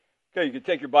Okay, you can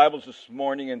take your Bibles this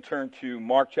morning and turn to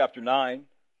Mark chapter 9.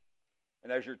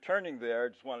 And as you're turning there, I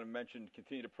just want to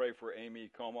continue to pray for Amy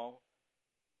Como.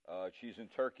 She's in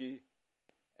Turkey,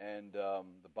 and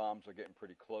the bombs are getting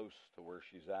pretty close to where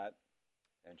she's at.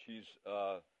 And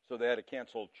so they had to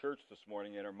cancel church this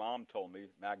morning, and her mom told me,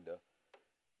 Magda,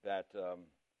 that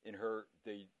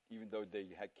even though they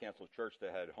had canceled church, they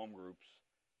had home groups,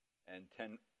 and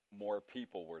 10 more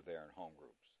people were there in home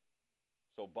groups.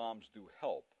 So bombs do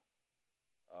help.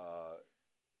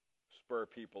 Spur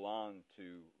people on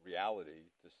to reality,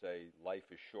 to say life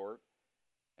is short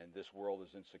and this world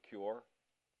is insecure.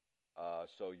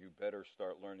 So you better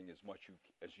start learning as much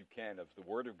as you can of the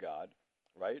Word of God,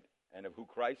 right? And of who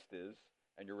Christ is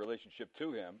and your relationship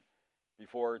to Him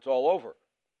before it's all over.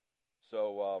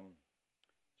 So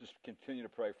just continue to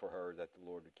pray for her that the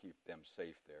Lord would keep them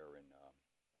safe there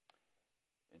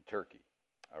in Turkey.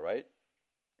 All right?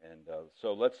 And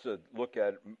so let's look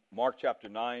at Mark chapter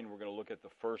 9. We're going to look at the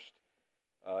first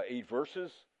 8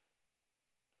 verses.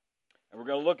 And we're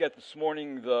going to look at this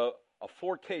morning a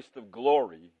foretaste of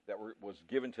glory that was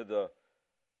given to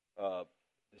the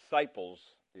disciples,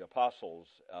 the apostles,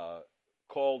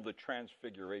 called the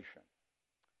Transfiguration.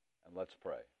 And let's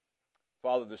pray.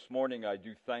 Father, this morning I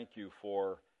do thank you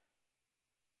for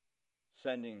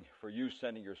you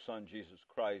sending your Son, Jesus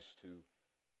Christ, to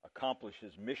accomplish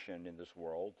his mission in this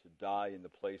world, to die in the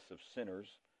place of sinners,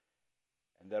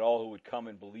 and that all who would come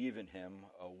and believe in him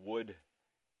would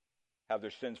have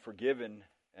their sins forgiven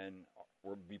and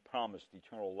would be promised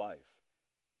eternal life.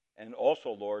 And also,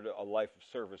 Lord, a life of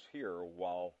service here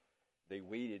while they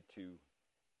waited to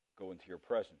go into your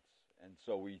presence. And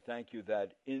so we thank you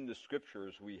that in the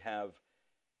Scriptures we have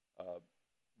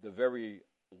the very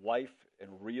life and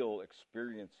real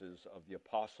experiences of the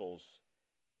apostles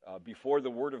before the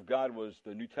Word of God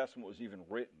the New Testament was even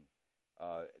written,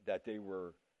 that they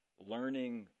were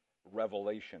learning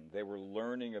revelation. They were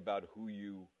learning about who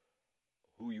you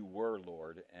were,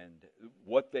 Lord, and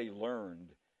what they learned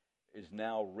is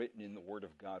now written in the Word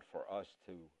of God for us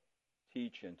to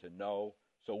teach and to know,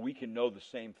 so we can know the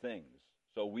same things,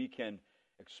 so we can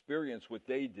experience what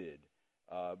they did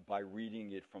by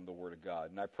reading it from the Word of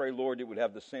God. And I pray, Lord, it would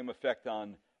have the same effect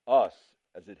on us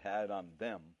as it had on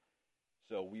them,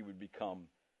 so we would become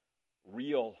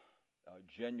real,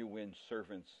 genuine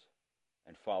servants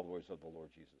and followers of the Lord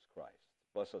Jesus Christ.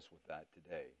 Bless us with that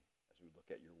today as we look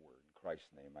at your word. In Christ's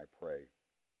name I pray.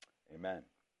 Amen.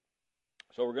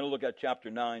 So we're going to look at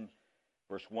chapter 9,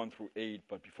 verse 1 through 8.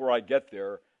 But before I get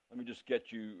there, let me just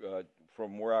get you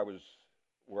from where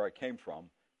I came from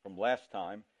last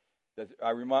time. That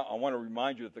I want to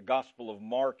remind you that the Gospel of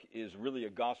Mark is really a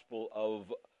gospel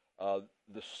of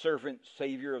the servant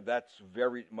Savior. That's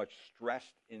very much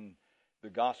stressed in the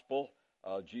gospel.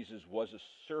 Jesus was a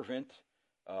servant,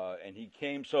 and he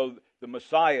came. So the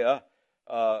Messiah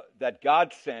that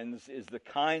God sends is the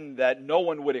kind that no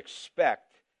one would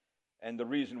expect. And the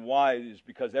reason why is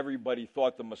because everybody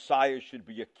thought the Messiah should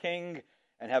be a king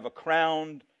and have a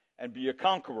crown and be a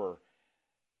conqueror.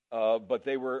 But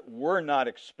they were not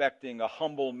expecting a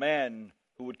humble man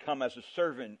who would come as a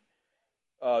servant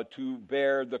to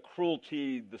bear the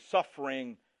cruelty, the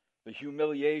suffering, the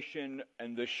humiliation,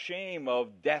 and the shame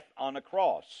of death on a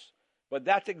cross. But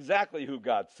that's exactly who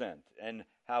God sent and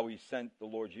how he sent the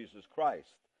Lord Jesus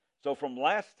Christ. So from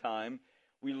last time,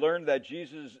 we learned that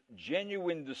Jesus'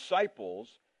 genuine disciples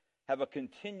have a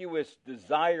continuous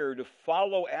desire to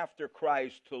follow after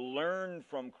Christ, to learn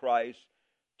from Christ,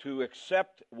 to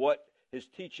accept what his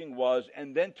teaching was,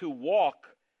 and then to walk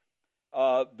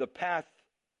the path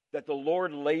that the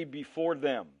Lord laid before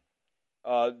them.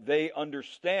 They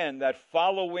understand that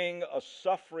following a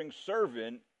suffering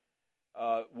servant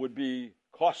would be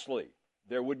costly.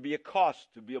 There would be a cost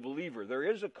to be a believer. There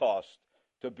is a cost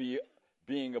to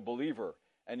being a believer.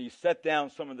 And he set down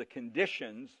some of the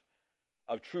conditions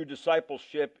of true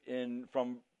discipleship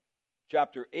from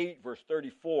chapter 8, verse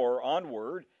 34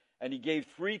 onward. And he gave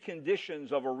 3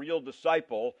 conditions of a real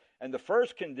disciple. And the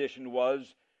first condition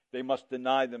was they must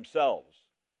deny themselves.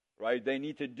 Right? They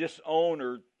need to disown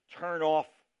or turn off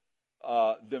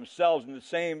themselves. And the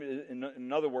same,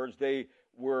 in other words, they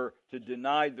were to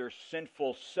deny their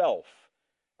sinful self.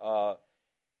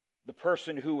 The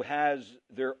person who has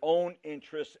their own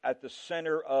interests at the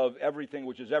center of everything,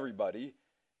 which is everybody,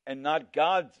 and not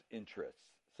God's interests.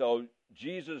 So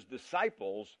Jesus'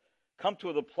 disciples come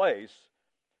to the place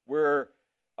where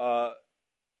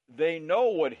they know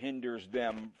what hinders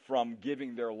them from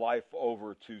giving their life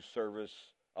over to service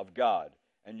of God.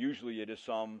 And usually it is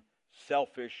some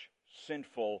selfish,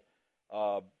 sinful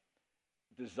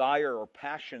desire or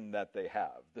passion that they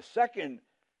have. The second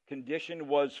condition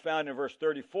was found in verse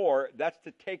 34. That's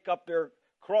to take up their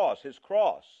cross, his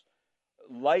cross.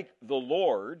 Like the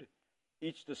Lord,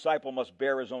 each disciple must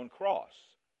bear his own cross,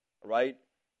 right?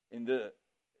 It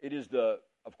is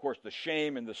of course, the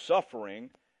shame and the suffering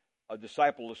a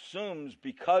disciple assumes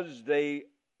because they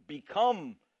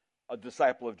become a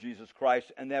disciple of Jesus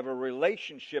Christ and they have a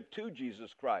relationship to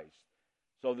Jesus Christ.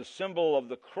 So the symbol of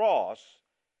the cross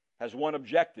has one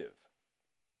objective.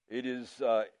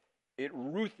 It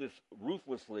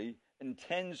ruthlessly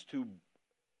intends to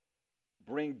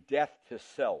bring death to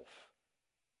self,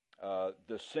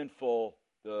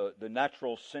 the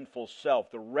natural sinful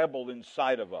self, the rebel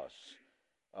inside of us,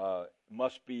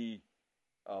 must be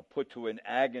put to an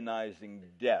agonizing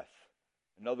death.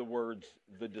 In other words,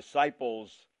 the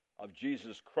disciples of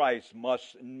Jesus Christ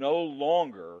must no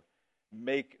longer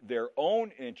make their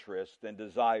own interests and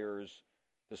desires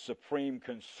the supreme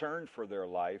concern for their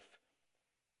life,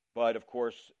 but of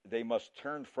course they must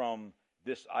turn from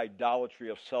this idolatry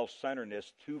of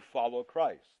self-centeredness to follow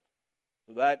Christ.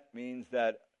 So that means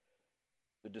that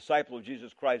the disciple of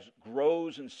Jesus Christ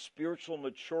grows in spiritual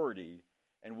maturity,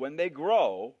 and when they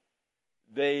grow,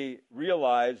 they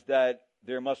realize that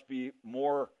there must be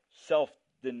more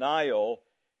self-denial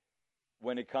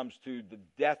when it comes to the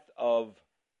death of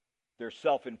their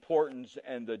self-importance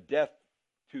and the death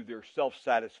to their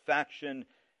self-satisfaction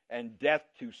and death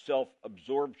to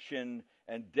self-absorption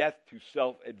and death to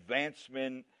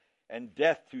self-advancement and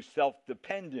death to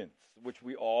self-dependence, which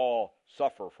we all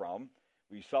suffer from.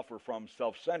 We suffer from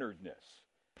self-centeredness.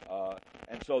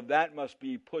 And so that must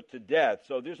be put to death.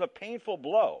 So there's a painful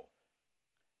blow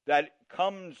that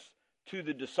comes to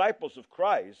the disciples of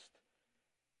Christ,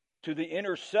 to the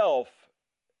inner self,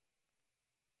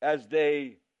 as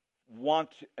they want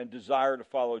and desire to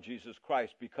follow Jesus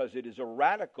Christ, because it is a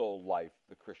radical life,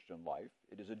 the Christian life.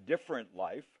 It is a different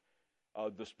life.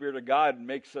 The Spirit of God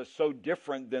makes us so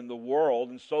different than the world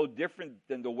and so different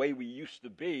than the way we used to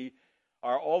be.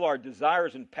 All our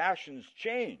desires and passions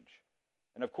change.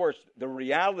 And of course, the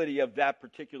reality of that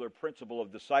particular principle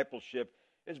of discipleship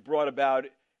is brought about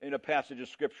in a passage of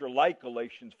Scripture like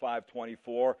Galatians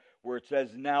 5:24, where it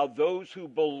says, "Now those who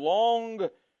belong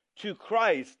to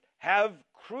Christ have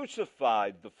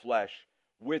crucified the flesh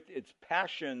with its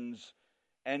passions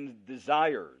and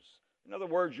desires." In other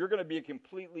words, you're going to be a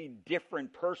completely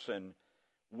different person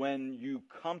when you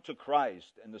come to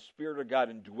Christ and the Spirit of God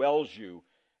indwells you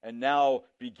and now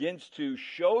begins to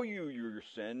show you your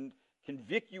sin,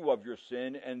 convict you of your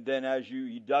sin, and then as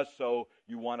he does so,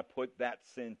 you want to put that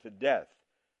sin to death.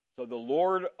 So the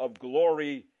Lord of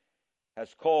glory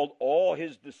has called all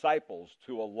his disciples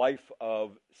to a life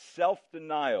of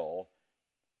self-denial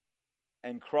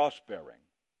and cross-bearing.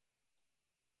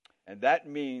 And that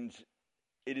means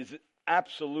it is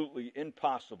absolutely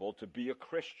impossible to be a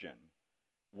Christian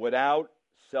without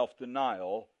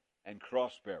self-denial and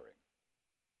cross-bearing.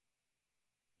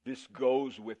 This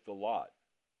goes with the lot.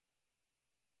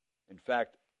 In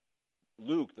fact,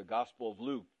 Luke, the Gospel of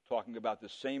Luke, talking about the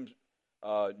same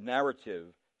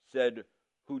narrative, said,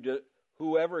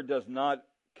 "Whoever does not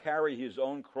carry his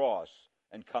own cross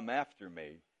and come after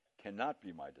me cannot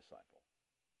be my disciple."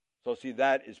 So see,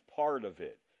 that is part of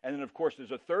it. And then, of course,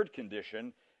 there's a third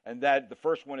condition, and that the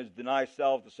first one is deny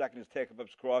self, the second is take up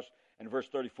his cross, and verse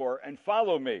 34, "And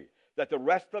follow me," that the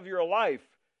rest of your life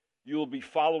you will be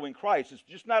following Christ. It's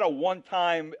just not a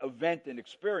one-time event and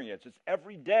experience. It's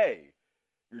every day.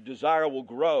 Your desire will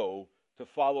grow to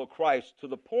follow Christ to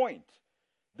the point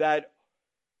that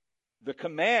the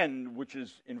command, which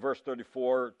is in verse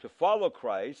 34, to follow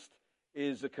Christ,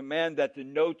 is a command that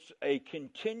denotes a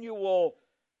continual,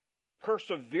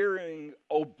 persevering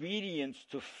obedience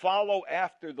to follow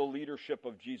after the leadership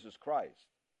of Jesus Christ.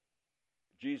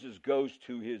 Jesus goes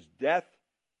to his death,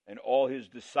 and all his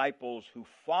disciples who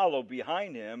follow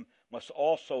behind him must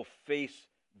also face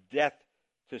death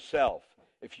to self.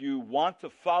 If you want to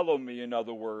follow me, in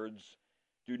other words,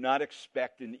 do not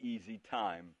expect an easy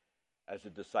time as a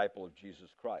disciple of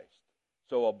Jesus Christ.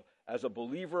 So as a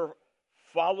believer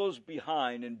follows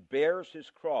behind and bears his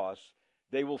cross,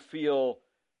 they will feel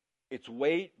its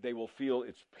weight, they will feel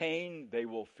its pain, they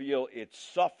will feel its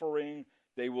suffering,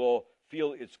 they will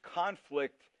feel its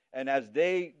conflict, and as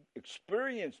they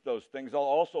experience those things, they'll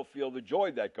also feel the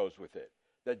joy that goes with it,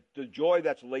 that the joy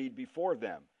that's laid before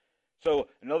them. So,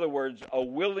 in other words, a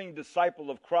willing disciple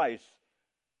of Christ,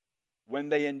 when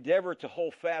they endeavor to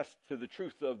hold fast to the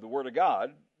truth of the Word of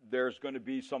God, there's going to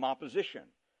be some opposition.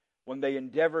 When they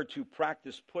endeavor to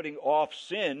practice putting off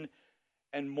sin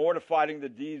and mortifying the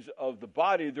deeds of the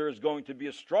body, there's going to be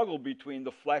a struggle between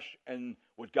the flesh and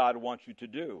what God wants you to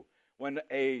do. when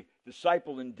a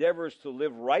disciple endeavors to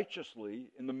live righteously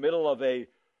in the middle of a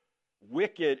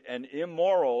wicked and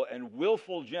immoral and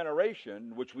willful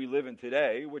generation, which we live in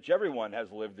today, which everyone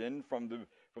has lived in from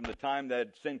the time that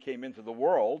sin came into the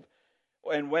world,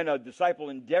 and when a disciple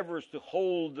endeavors to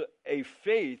hold a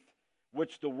faith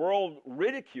which the world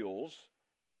ridicules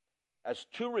as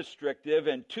too restrictive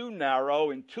and too narrow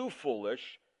and too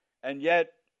foolish, and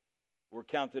yet we're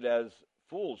counted as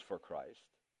fools for Christ.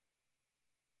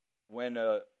 When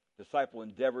a disciple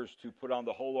endeavors to put on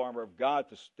the whole armor of God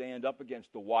to stand up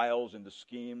against the wiles and the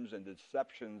schemes and the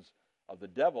deceptions of the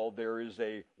devil, there is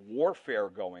a warfare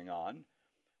going on.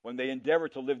 When they endeavor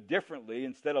to live differently,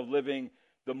 instead of living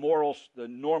the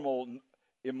normal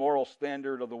immoral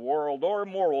standard of the world or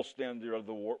immoral standard of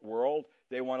the world,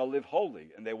 they want to live holy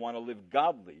and they want to live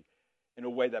godly in a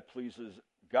way that pleases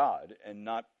God and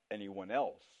not anyone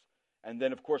else. And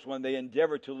then, of course, when they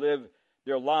endeavor to live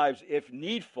their lives, if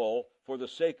needful, for the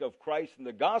sake of Christ and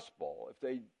the gospel, if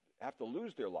they have to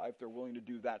lose their life, they're willing to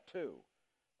do that too.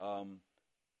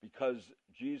 Because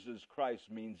Jesus Christ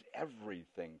means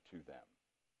everything to them.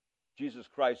 Jesus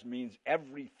Christ means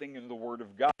everything in the Word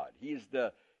of God. He is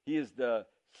the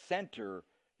center.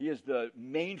 He is the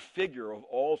main figure of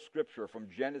all Scripture from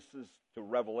Genesis to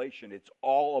Revelation. It's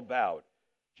all about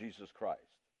Jesus Christ.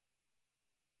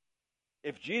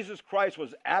 If Jesus Christ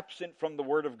was absent from the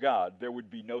Word of God, there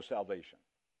would be no salvation.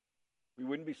 We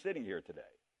wouldn't be sitting here today.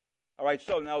 All right,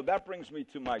 so now that brings me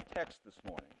to my text this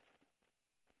morning.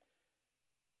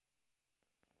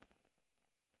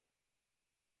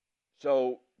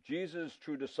 So, Jesus'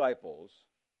 true disciples,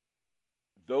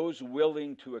 those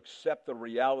willing to accept the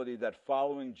reality that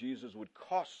following Jesus would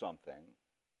cost something,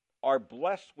 are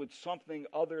blessed with something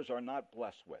others are not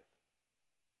blessed with.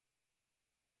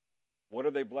 What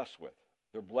are they blessed with?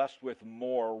 They're blessed with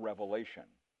more revelation.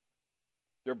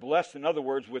 They're blessed, in other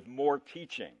words, with more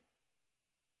teaching.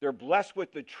 They're blessed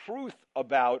with the truth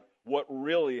about what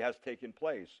really has taken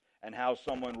place and how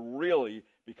someone really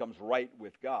becomes right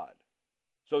with God.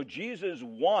 So Jesus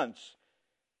wants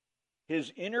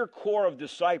his inner core of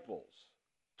disciples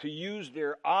to use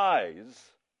their eyes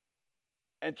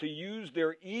and to use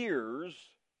their ears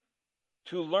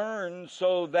to learn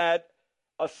so that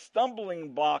a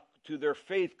stumbling block to their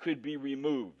faith could be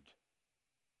removed.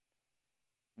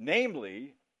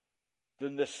 Namely, the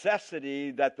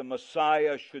necessity that the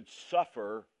Messiah should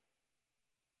suffer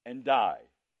and die.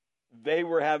 They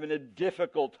were having a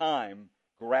difficult time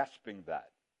grasping that.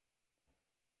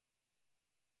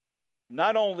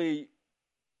 Not only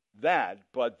that,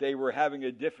 but they were having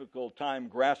a difficult time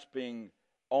grasping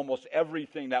almost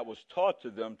everything that was taught to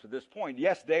them to this point.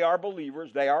 Yes, they are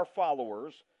believers, they are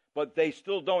followers, but they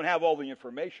still don't have all the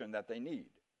information that they need.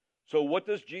 So what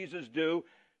does Jesus do?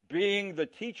 Being the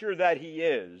teacher that he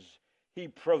is, he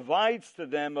provides to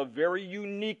them a very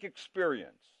unique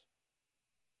experience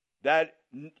that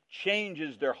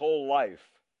changes their whole life,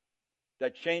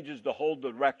 that changes the whole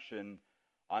direction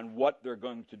on what they're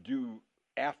going to do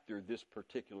after this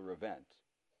particular event.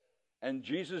 And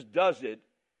Jesus does it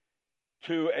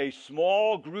to a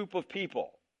small group of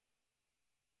people.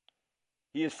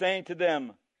 He is saying to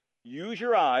them, use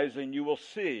your eyes and you will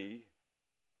see.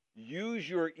 Use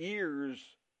your ears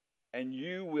and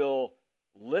you will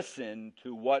listen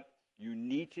to what you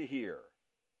need to hear.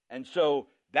 And so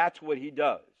that's what he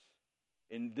does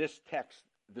in this text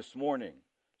this morning.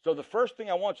 So the first thing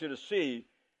I want you to see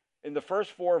in the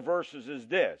first 4 verses is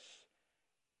this.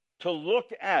 To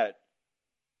look at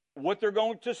what they're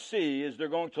going to see is they're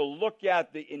going to look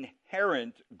at the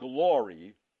inherent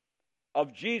glory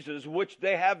of Jesus, which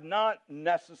they have not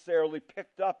necessarily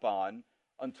picked up on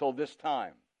until this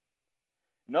time.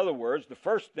 In other words, the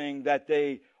first thing that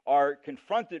they are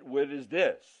confronted with is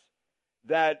this,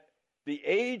 that the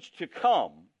age to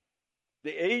come,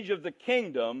 the age of the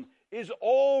kingdom, is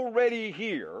already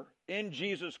here in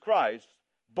Jesus Christ,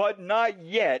 but not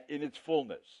yet in its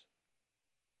fullness.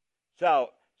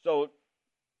 So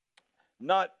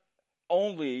not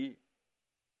only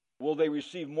will they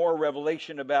receive more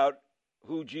revelation about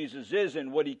who Jesus is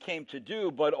and what he came to do,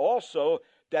 but also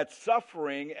that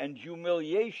suffering and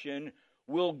humiliation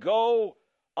will go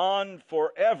on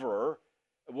forever,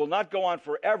 will not go on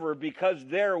forever, because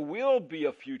there will be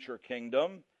a future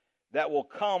kingdom that will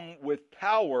come with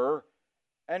power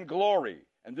and glory.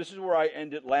 And this is where I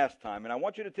ended last time. And I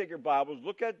want you to take your Bibles,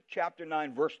 look at chapter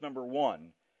 9, verse number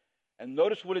 1, and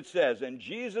notice what it says. And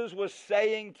Jesus was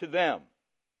saying to them,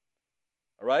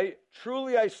 all right,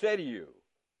 truly I say to you,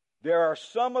 there are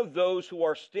some of those who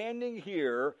are standing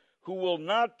here who will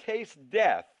not taste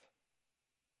death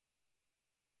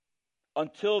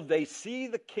until they see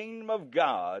the kingdom of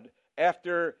God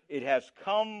after it has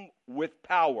come with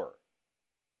power.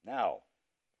 Now,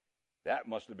 that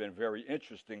must have been very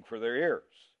interesting for their ears.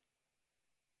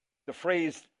 The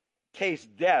phrase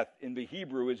taste death in the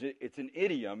Hebrew, it's an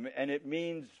idiom, and it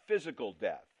means physical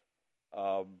death.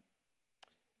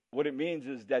 What it means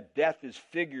is that death is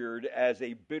figured as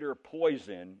a bitter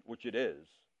poison, which it is,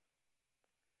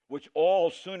 which all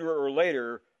sooner or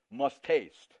later must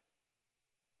taste.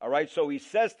 All right, so he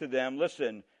says to them,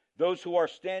 listen, those who are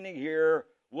standing here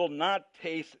will not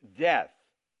taste death.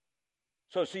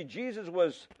 So see, Jesus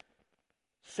was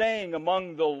saying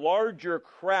among the larger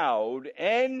crowd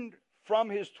and from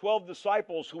his 12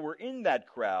 disciples who were in that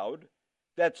crowd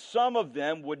that some of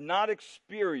them would not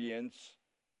experience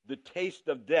the taste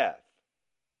of death.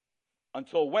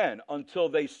 Until when? Until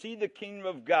they see the kingdom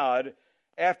of God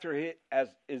after it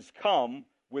is come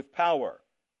with power.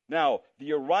 Now,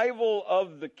 the arrival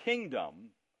of the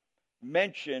kingdom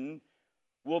mentioned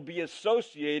will be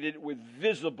associated with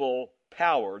visible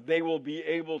power. They will be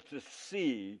able to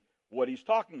see what he's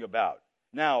talking about.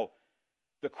 Now,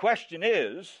 the question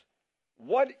is,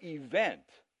 what event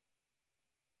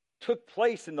took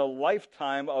place in the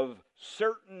lifetime of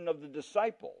certain of the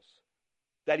disciples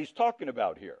that he's talking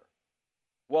about here?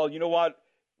 Well, you know what?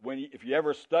 If you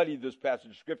ever study this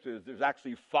passage of Scripture, there's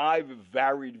actually 5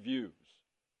 varied views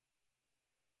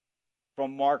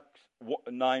from Mark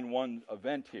 9:1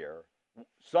 event here.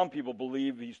 Some people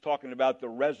believe he's talking about the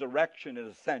resurrection and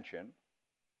ascension.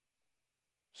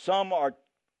 Some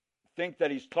think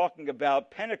that he's talking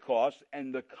about Pentecost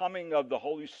and the coming of the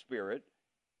Holy Spirit.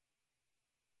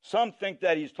 Some think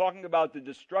that he's talking about the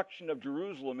destruction of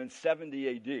Jerusalem in 70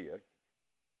 AD.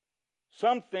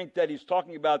 Some think that he's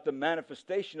talking about the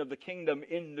manifestation of the kingdom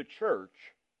in the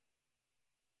church.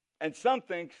 And some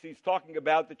think he's talking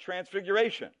about the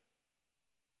Transfiguration.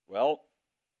 Well,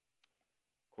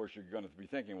 of course, you're going to be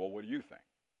thinking, well, what do you think?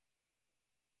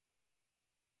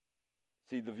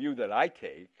 See, the view that I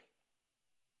take,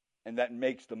 and that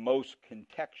makes the most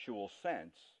contextual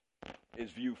sense,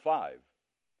 is view 5.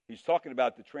 He's talking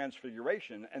about the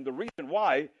Transfiguration, and the reason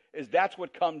why is that's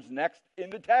what comes next in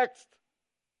the text.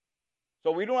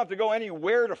 So we don't have to go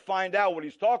anywhere to find out what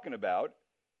he's talking about.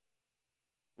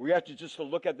 We have to just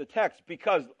look at the text,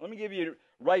 because let me give you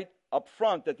right up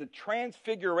front that the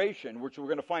Transfiguration, which we're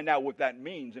going to find out what that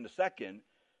means in a second,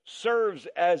 serves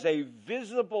as a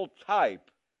visible type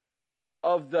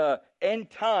of the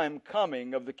end time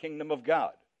coming of the kingdom of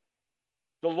God.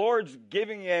 The Lord's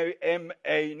giving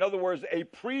in other words, a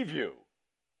preview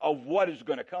of what is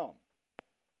going to come.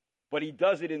 But he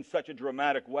does it in such a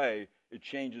dramatic way, it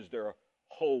changes their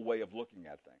whole way of looking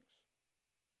at things.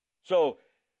 So,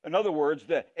 in other words,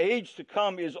 the age to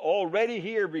come is already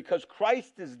here because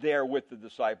Christ is there with the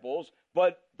disciples,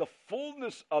 but the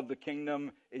fullness of the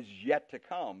kingdom is yet to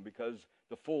come because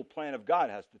the full plan of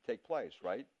God has to take place,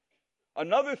 right?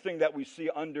 Another thing that we see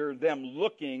under them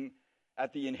looking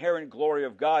at the inherent glory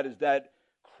of God is that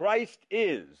Christ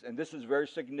is, and this is very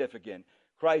significant,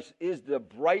 Christ is the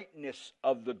brightness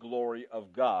of the glory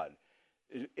of God.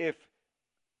 If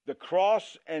the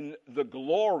cross and the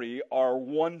glory are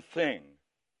one thing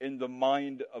in the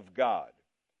mind of God.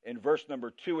 In verse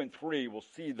number 2 and 3, we'll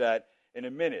see that in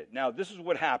a minute. Now, this is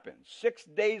what happens. 6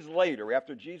 days later,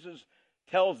 after Jesus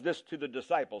tells this to the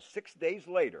disciples, 6 days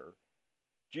later,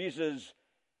 Jesus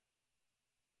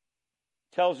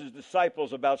tells his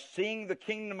disciples about seeing the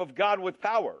kingdom of God with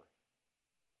power.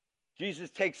 Jesus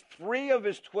takes 3 of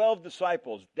his 12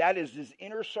 disciples. That is his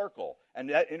inner circle. And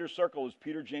that inner circle is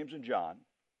Peter, James, and John.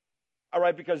 All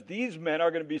right, because these men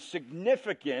are going to be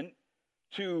significant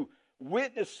to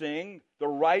witnessing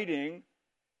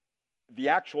the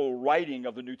actual writing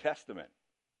of the New Testament.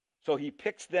 So he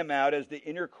picks them out as the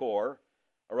inner core,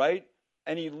 all right?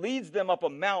 And he leads them up a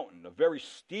mountain, a very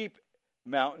steep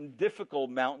mountain, difficult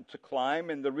mountain to climb.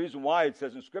 And the reason why it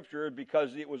says in Scripture is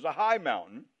because it was a high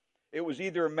mountain. It was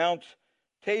either Mount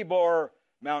Tabor,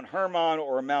 Mount Hermon,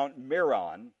 or Mount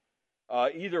Meron.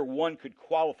 Either one could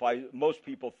qualify. Most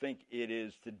people think it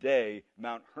is today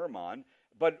Mount Hermon.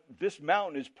 But this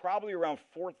mountain is probably around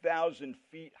 4,000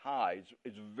 feet high.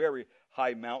 It's a very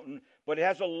high mountain. But it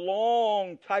has a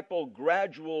long type of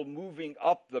gradual moving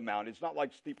up the mountain. It's not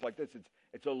like steep like this.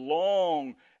 It's a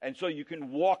long, and so you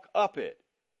can walk up it.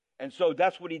 And so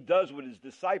that's what he does with his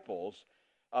disciples.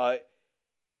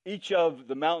 Each of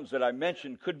the mountains that I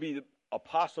mentioned could be a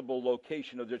possible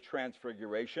location of the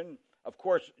Transfiguration. Of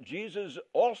course, Jesus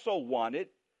also wanted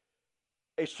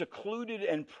a secluded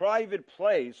and private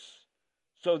place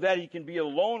so that he can be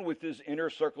alone with his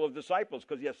inner circle of disciples,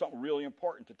 because he has something really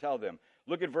important to tell them.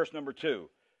 Look at verse number 2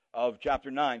 of chapter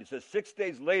 9. It says, 6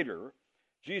 days later,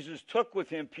 Jesus took with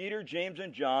him Peter, James,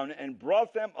 and John and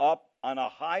brought them up on a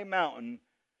high mountain,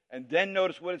 and then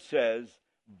notice what it says,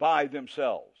 by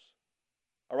themselves.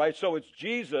 All right, so it's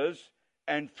Jesus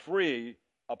and 3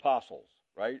 apostles,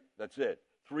 right? That's it.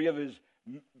 3 of his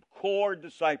core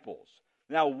disciples.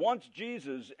 Now, once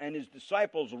Jesus and his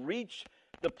disciples reach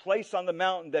the place on the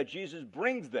mountain that Jesus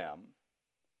brings them,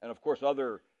 and of course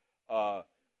other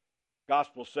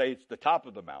Gospels say it's the top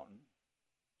of the mountain,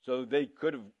 so they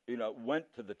could have, went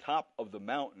to the top of the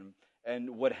mountain,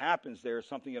 and what happens there is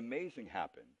something amazing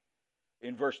happened.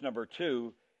 In verse number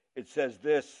 2, it says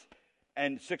this,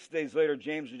 and 6 days later,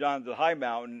 James and John to the high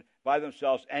mountain by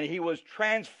themselves, and he was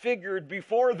transfigured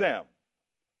before them.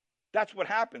 That's what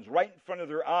happens right in front of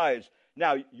their eyes.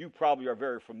 Now, you probably are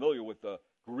very familiar with the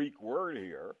Greek word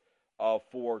here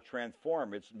for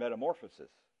transform. It's metamorphosis,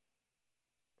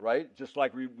 right? Just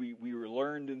like we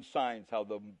learned in science how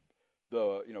the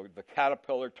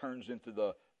caterpillar turns into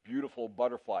the beautiful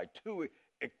butterfly. 2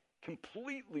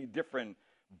 completely different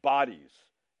bodies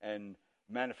and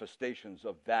manifestations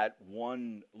of that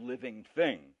one living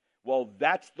thing. Well,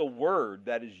 that's the word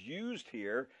that is used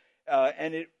here,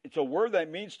 and it's a word that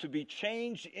means to be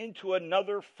changed into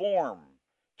another form,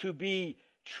 to be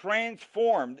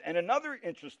transformed. And another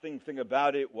interesting thing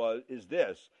about it is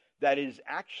this, that is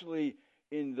actually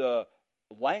in the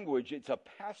language, it's a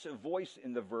passive voice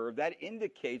in the verb that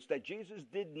indicates that Jesus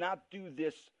did not do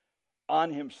this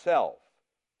on himself.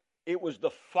 It was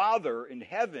the Father in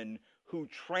heaven who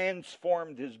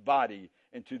transformed his body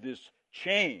into this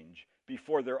change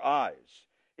before their eyes.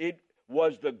 It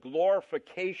was the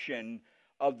glorification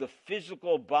of the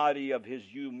physical body of his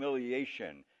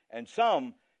humiliation. And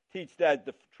some teach that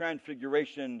the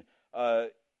Transfiguration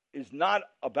is not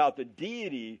about the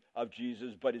deity of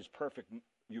Jesus, but his perfect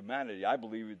humanity. I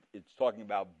believe it's talking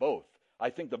about both. I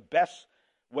think the best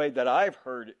way that I've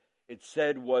heard it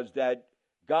said was that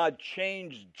God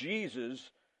changed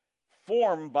Jesus'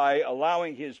 form by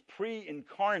allowing his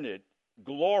pre-incarnate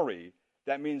glory,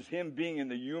 that means him being in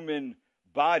the human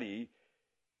body,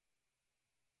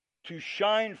 to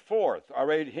shine forth. All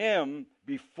right, him,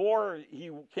 before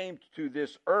he came to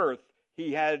this earth,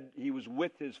 he was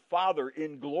with his Father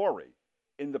in glory,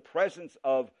 in the presence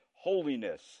of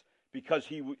holiness, because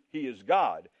he is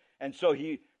God. And so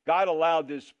God allowed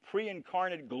this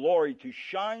pre-incarnate glory to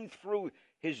shine through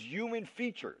his human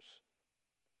features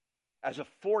as a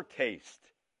foretaste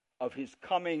of his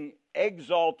coming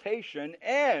exaltation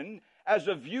and as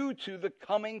a view to the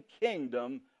coming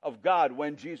kingdom of God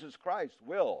when Jesus Christ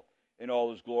will, in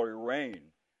all his glory, reign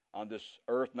on this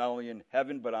earth, not only in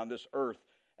heaven, but on this earth,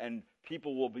 and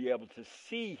people will be able to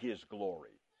see his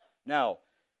glory. Now,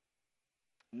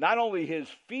 not only his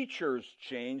features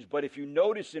changed, but if you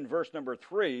notice in verse number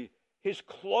 3, his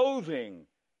clothing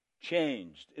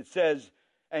changed. It says,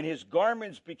 and his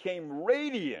garments became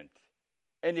radiant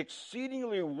and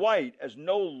exceedingly white, as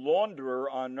no launderer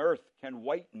on earth can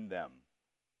whiten them.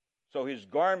 So his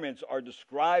garments are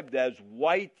described as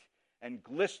white and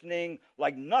glistening,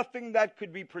 like nothing that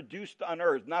could be produced on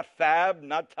earth. Not Fab,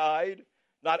 not Tide,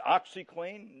 not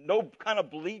OxyClean. No kind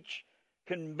of bleach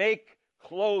can make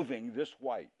clothing this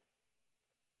white.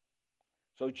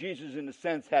 So Jesus, in a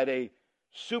sense, had a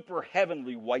super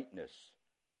heavenly whiteness.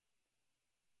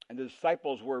 And the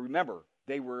disciples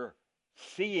they were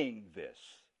seeing this.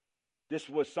 This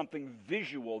was something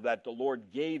visual that the Lord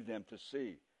gave them to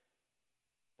see.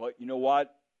 But you know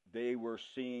what? They were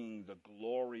seeing the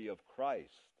glory of Christ.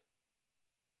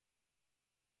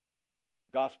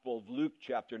 Gospel of Luke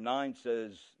chapter 9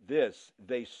 says this,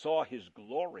 they saw his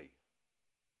glory.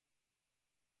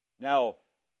 Now,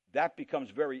 that becomes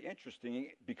very interesting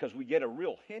because we get a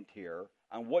real hint here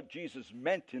on what Jesus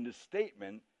meant in his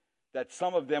statement that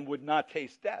some of them would not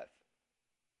taste death.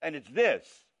 And it's this.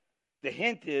 The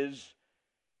hint is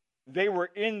they were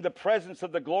in the presence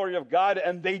of the glory of God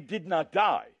and they did not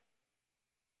die.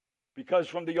 Because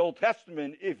from the Old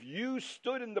Testament, if you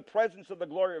stood in the presence of the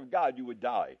glory of God, you would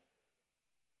die.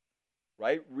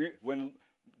 Right? When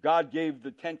God gave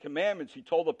the 10 Commandments, he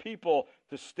told the people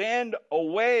to stand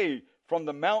away from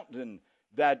the mountain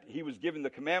that he was giving the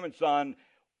commandments on,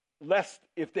 lest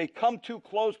if they come too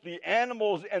close, the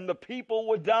animals and the people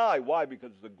would die. Why?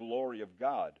 Because the glory of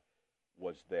God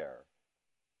was there.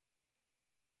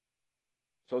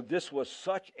 So this was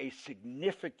such a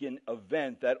significant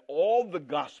event that all the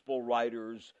gospel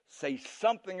writers say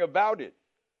something about it.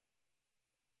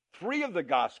 3 of the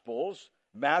gospels,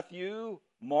 Matthew,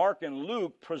 Mark, and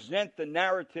Luke, present the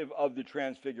narrative of the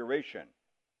Transfiguration.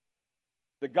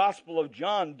 The Gospel of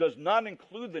John does not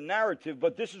include the narrative,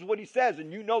 but this is what he says,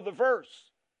 and you know the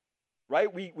verse,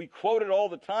 right? We quote it all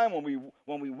the time when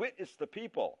we witness the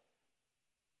people.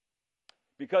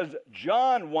 Because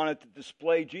John wanted to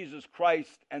display Jesus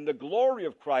Christ and the glory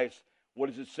of Christ. What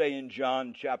does it say in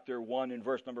John chapter 1 and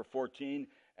verse number 14?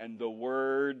 And the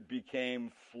Word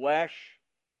became flesh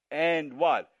and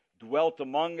what? Dwelt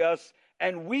among us,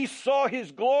 and we saw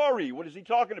his glory. What is he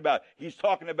talking about? He's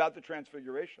talking about the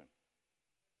Transfiguration.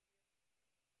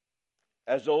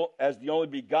 As the only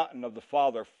begotten of the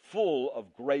Father, full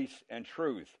of grace and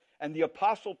truth. And the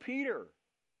Apostle Peter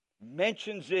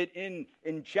mentions it in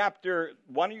chapter,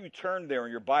 why don't you turn there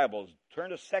in your Bibles,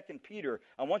 turn to 2 Peter.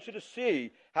 I want you to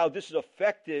see how this has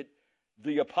affected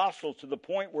the apostles to the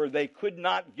point where they could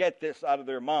not get this out of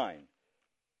their mind.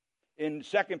 In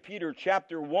 2 Peter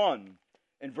chapter 1,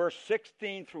 in verse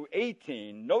 16 through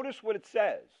 18, notice what it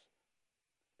says.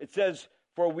 It says,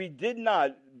 for we did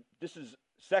not, this is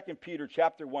 2 Peter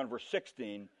chapter 1, verse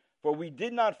 16, for we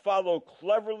did not follow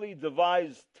cleverly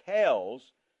devised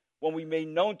tales when we made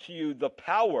known to you the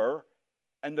power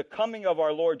and the coming of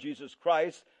our Lord Jesus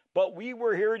Christ, but we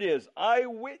were, here it is,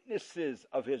 eyewitnesses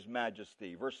of his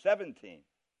majesty. Verse 17.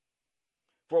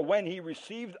 For when he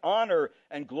received honor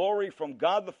and glory from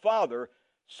God the Father,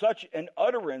 such an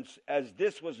utterance as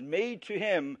this was made to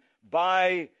him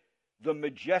by the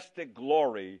majestic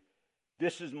glory.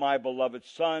 This is my beloved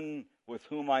Son, with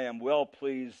whom I am well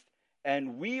pleased.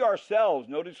 And we ourselves,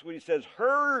 notice what he says,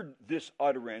 heard this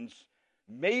utterance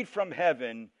made from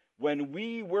heaven when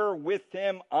we were with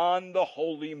him on the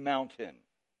holy mountain.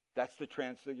 That's the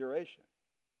Transfiguration.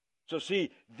 So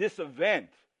see, this event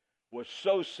was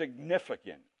so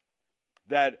significant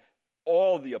that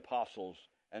all the apostles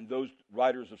and those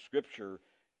writers of Scripture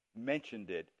mentioned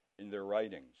it in their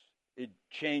writings. It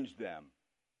changed them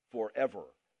forever.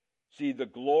 See, the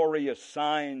glory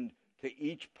assigned to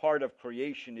each part of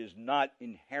creation is not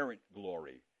inherent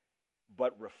glory,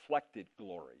 but reflected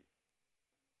glory.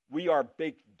 We are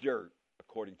baked dirt,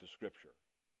 according to Scripture.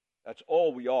 That's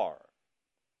all we are.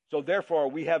 So therefore,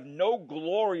 we have no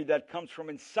glory that comes from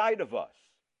inside of us.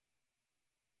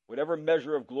 Whatever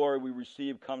measure of glory we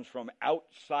receive comes from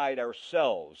outside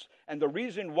ourselves. And the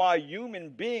reason why human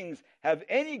beings have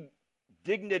any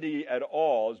dignity at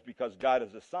all is because God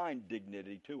has assigned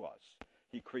dignity to us.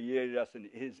 He created us in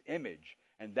his image,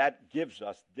 and that gives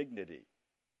us dignity.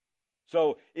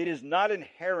 So it is not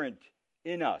inherent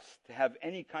in us to have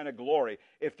any kind of glory.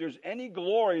 If there's any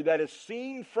glory that is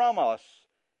seen from us,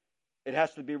 it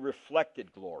has to be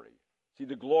reflected glory. See,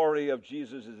 the glory of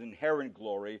Jesus is inherent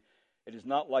glory. It is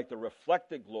not like the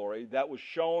reflected glory that was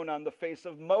shown on the face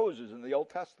of Moses in the Old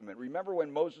Testament. Remember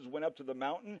when Moses went up to the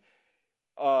mountain?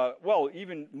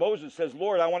 Even Moses says,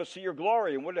 Lord, I want to see your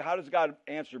glory. And how does God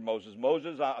answer Moses?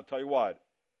 Moses, I'll tell you what,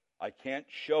 I can't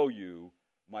show you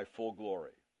my full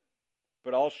glory,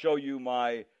 but I'll show you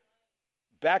my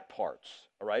back parts,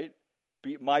 all right?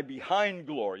 My behind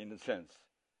glory, in a sense.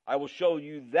 I will show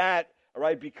you that, all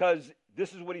right, because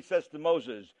this is what he says to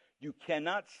Moses, you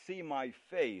cannot see my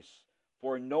face,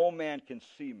 for no man can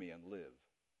see me and live.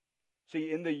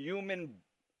 See, in the human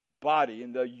body,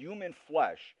 in the human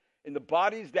flesh, in the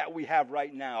bodies that we have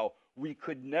right now, we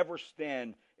could never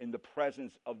stand in the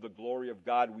presence of the glory of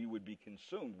God. We would be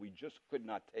consumed. We just could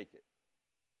not take it.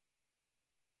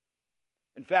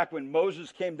 In fact, when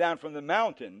Moses came down from the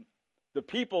mountain, the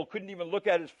people couldn't even look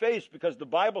at his face because the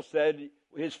Bible said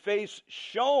his face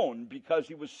shone because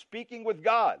he was speaking with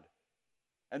God.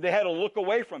 And they had to look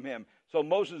away from him. So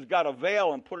Moses got a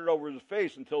veil and put it over his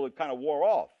face until it kind of wore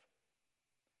off.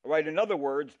 All right, in other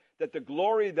words, that the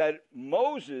glory that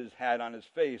Moses had on his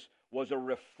face was a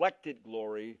reflected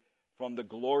glory from the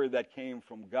glory that came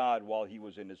from God while he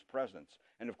was in his presence.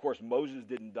 And of course, Moses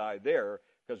didn't die there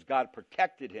because God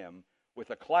protected him with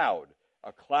a cloud.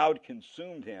 A cloud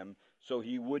consumed him so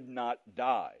he would not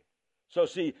die. So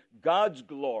see, God's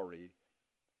glory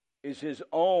is his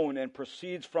own and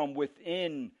proceeds from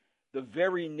within the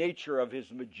very nature of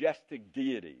his majestic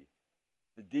deity.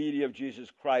 The deity of Jesus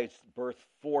Christ birthed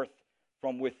forth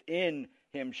from within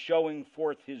him, showing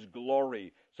forth his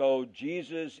glory. So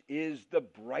Jesus is the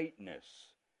brightness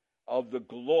of the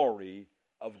glory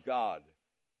of God.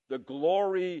 The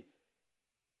glory,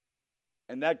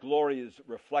 and that glory is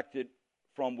reflected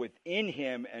from within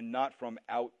him and not from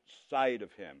outside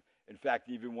of him. In fact,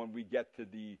 even when we get to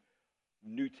the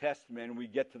New Testament, we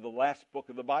get to the last book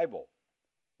of the Bible.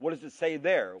 What does it say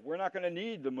there? We're not going to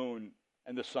need the moon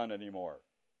and the sun anymore.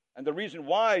 And the reason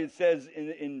why, it says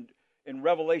in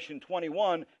Revelation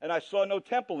 21, and I saw no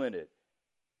temple in it.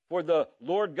 For the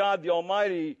Lord God the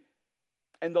Almighty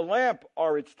and the Lamb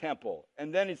are its temple.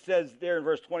 And then it says there in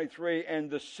verse 23, and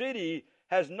the city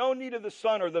has no need of the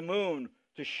sun or the moon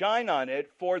to shine on it,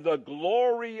 for the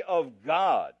glory of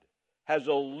God has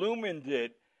illumined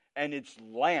it, and its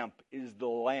lamp is the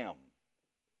Lamb.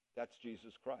 That's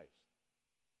Jesus Christ.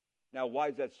 Now, why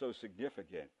is that so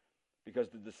significant? Because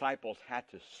the disciples had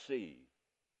to see,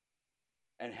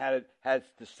 and had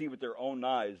to see with their own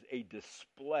eyes, a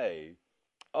display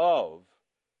of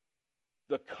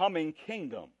the coming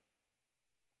kingdom.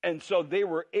 And so they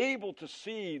were able to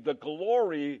see the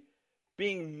glory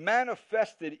being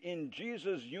manifested in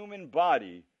Jesus' human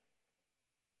body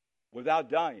without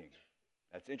dying.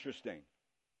 That's interesting.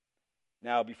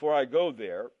 Now, before I go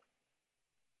there,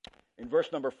 in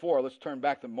verse number 4, let's turn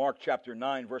back to Mark chapter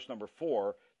 9, verse number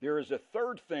 4. There is a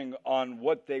third thing on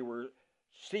what they were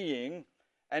seeing,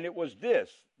 and it was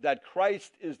this, that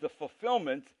Christ is the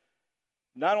fulfillment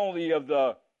not only of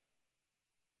the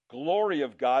glory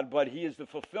of God, but he is the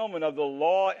fulfillment of the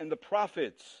law and the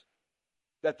prophets.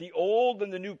 That the old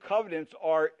and the new covenants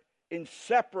are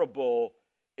inseparable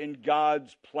in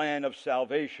God's plan of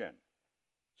salvation.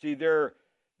 See, there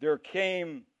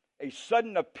came a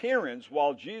sudden appearance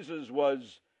while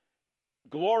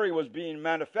glory was being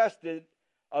manifested,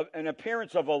 of an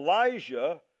appearance of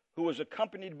Elijah, who was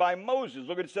accompanied by Moses.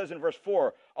 Look what it says in verse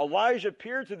 4. Elijah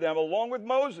appeared to them along with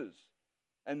Moses,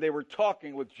 and they were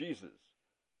talking with Jesus.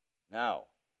 Now,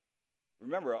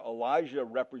 remember, Elijah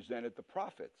represented the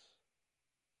prophets,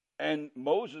 and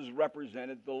Moses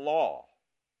represented the law.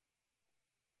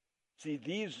 See,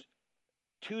 these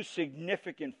two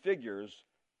significant figures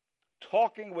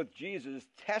talking with Jesus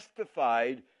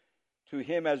testified to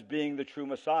him as being the true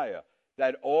Messiah,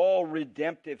 that all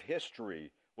redemptive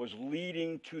history was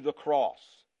leading to the cross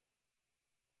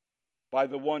by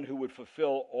the one who would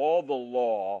fulfill all the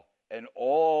law and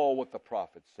all what the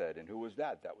prophets said. And who was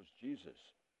that? That was Jesus.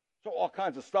 So all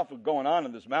kinds of stuff was going on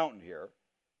in this mountain here.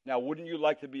 Now, wouldn't you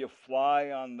like to be a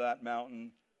fly on that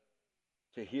mountain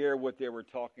to hear what they were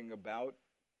talking about?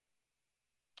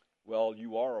 Well,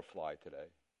 you are a fly today,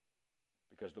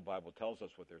 because the Bible tells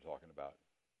us what they're talking about.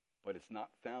 But it's not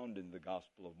found in the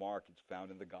Gospel of Mark. It's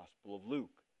found in the Gospel of Luke.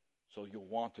 So you'll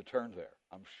want to turn there.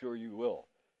 I'm sure you will.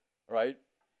 Right?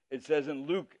 It says in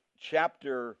Luke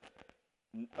chapter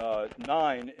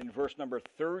 9, in verse number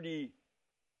 30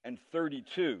 and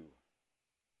 32.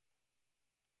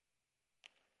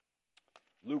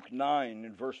 Luke 9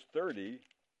 in verse 30.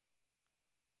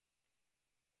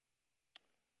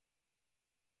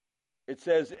 It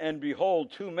says, and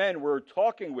behold, two men were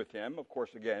talking with him. Of course,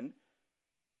 again,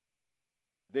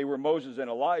 they were Moses and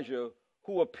Elijah,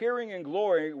 who appearing in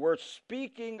glory were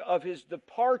speaking of his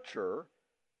departure,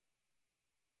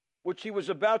 which he was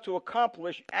about to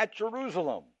accomplish at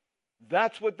Jerusalem.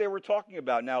 That's what they were talking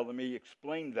about. Now, let me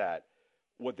explain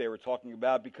what they were talking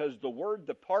about, because the word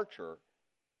departure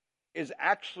is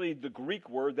actually the Greek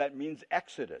word that means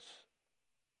exodus.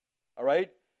 All right?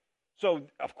 So,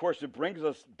 of course, it brings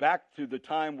us back to the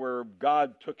time where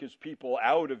God took his people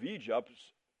out of Egypt,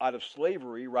 out of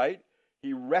slavery, right?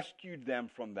 He rescued them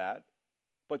from that.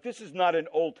 But this is not an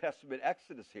Old Testament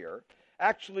exodus here.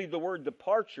 Actually, the word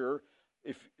departure,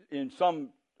 if in some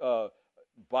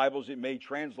Bibles it may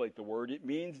translate the word, it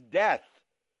means death.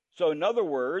 So in other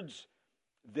words,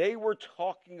 they were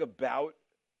talking about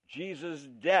Jesus'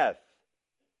 death,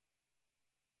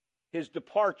 his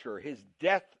departure, his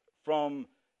death from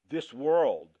this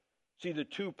world. See, the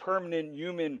two permanent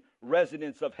human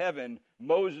residents of heaven,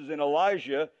 Moses and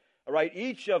Elijah, all right,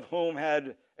 each of whom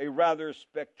had a rather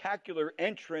spectacular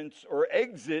entrance or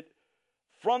exit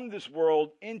from this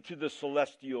world into the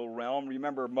celestial realm.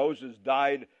 Remember, Moses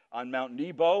died on Mount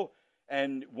Nebo,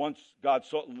 and once God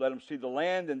let him see the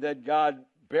land, and then God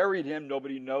buried him.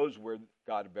 Nobody knows where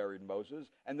God buried Moses.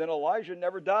 And then Elijah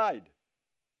never died.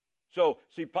 So,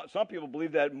 see, some people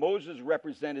believe that Moses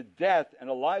represented death and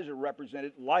Elijah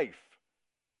represented life.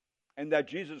 And that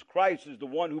Jesus Christ is the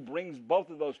one who brings both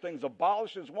of those things,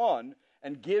 abolishes one,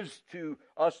 and gives to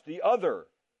us the other.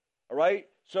 All right?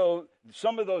 So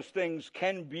some of those things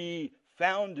can be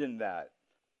found in that.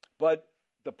 But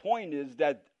the point is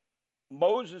that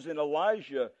Moses and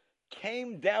Elijah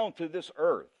came down to this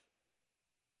earth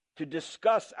to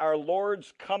discuss our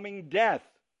Lord's coming death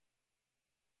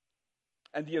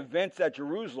and the events at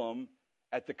Jerusalem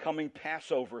at the coming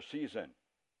Passover season.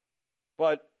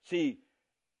 But see,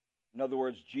 in other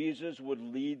words, Jesus would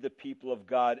lead the people of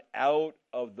God out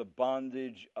of the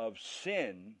bondage of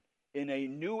sin in a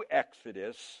new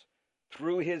exodus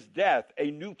through his death,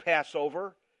 a new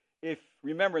Passover. If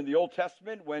remember in the Old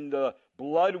Testament, when the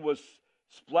blood was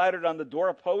splattered on the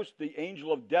doorpost, the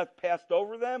angel of death passed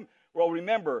over them. Well,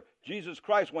 remember, Jesus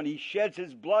Christ, when he sheds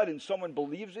his blood and someone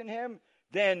believes in him,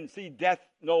 then, see, death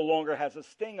no longer has a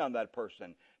sting on that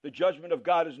person. the judgment of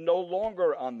God is no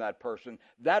longer on that person.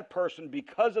 That person,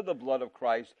 because of the blood of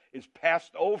Christ, is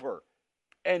passed over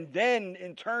and then,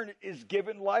 in turn, is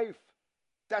given life.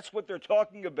 That's what they're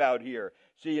talking about here.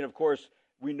 See, and of course,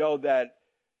 we know that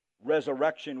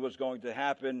resurrection was going to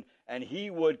happen, and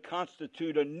he would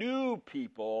constitute a new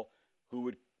people who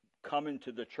would come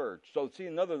into the church. So, see,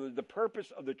 in other words, the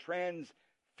purpose of the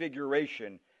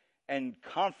Transfiguration and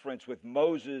conference with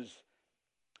Moses,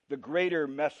 the greater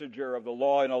messenger of the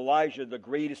law, and Elijah, the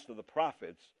greatest of the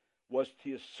prophets, was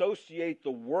to associate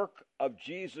the work of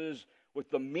Jesus with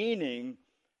the meaning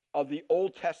of the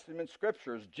Old Testament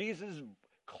scriptures. Jesus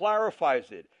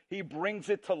clarifies it. He brings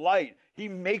it to light. He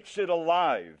makes it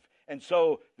alive. And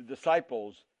so the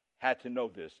disciples had to know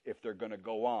this if they're going to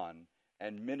go on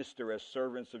and minister as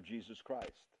servants of Jesus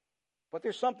Christ. But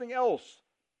there's something else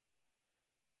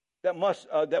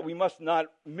that we must not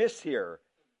miss here,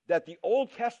 that the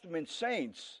Old Testament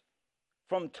saints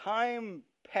from time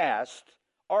past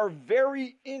are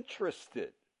very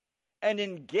interested and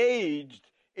engaged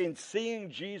in seeing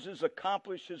Jesus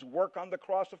accomplish his work on the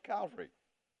cross of Calvary.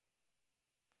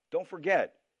 Don't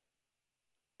forget,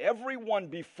 everyone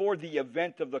before the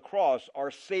event of the cross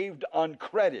are saved on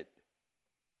credit.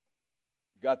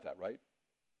 You got that, right?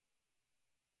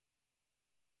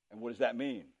 And what does that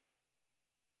mean?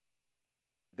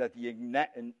 That the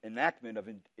enactment of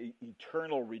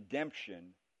eternal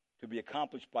redemption to be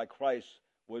accomplished by Christ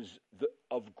was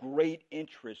of great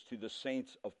interest to the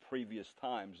saints of previous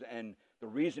times. And the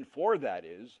reason for that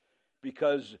is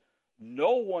because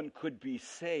no one could be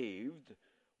saved,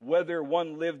 whether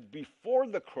one lived before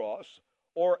the cross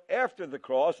or after the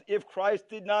cross, if Christ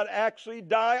did not actually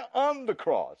die on the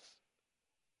cross.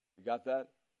 You got that?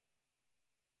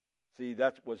 See,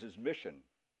 that was his mission,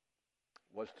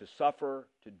 was to suffer,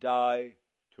 to die,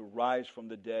 to rise from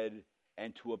the dead,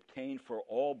 and to obtain for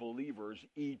all believers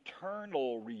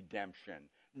eternal redemption.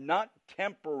 Not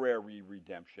temporary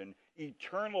redemption,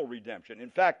 eternal redemption. In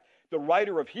fact, the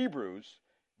writer of Hebrews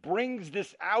brings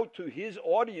this out to his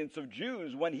audience of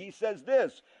Jews when he says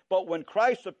this: but when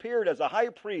Christ appeared as a high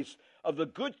priest of the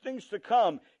good things to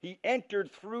come, he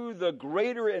entered through the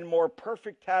greater and more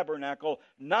perfect tabernacle,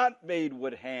 not made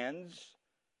with hands,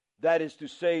 that is to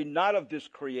say, not of this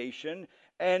creation,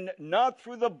 and not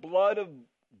through the blood of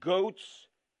goats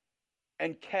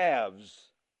and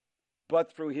calves,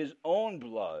 but through his own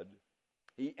blood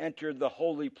he entered the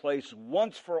holy place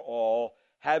once for all,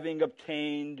 having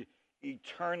obtained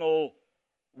eternal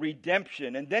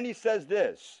redemption. And then he says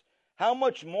this: how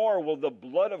much more will the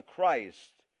blood of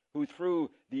Christ, who through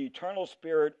the eternal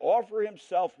Spirit offer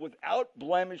himself without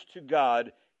blemish to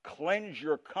God, cleanse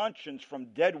your conscience from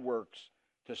dead works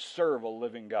to serve a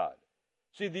living God?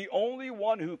 See, the only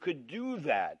one who could do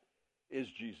that is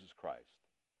Jesus Christ.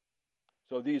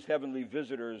 So these heavenly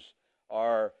visitors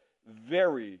are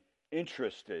very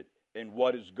interested in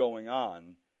what is going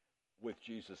on with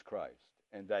Jesus Christ,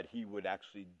 and that he would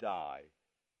actually die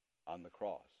on the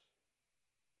cross.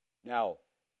 Now,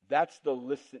 that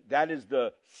is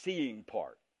the seeing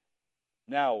part.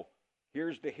 Now,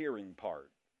 here's the hearing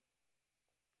part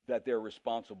that they're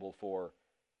responsible for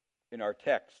in our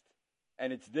text.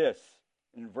 And it's this.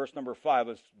 In verse number 5,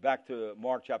 let's back to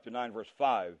Mark chapter 9, verse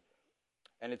 5.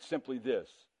 And it's simply this: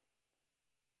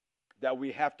 that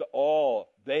we have to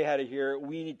they had to hear,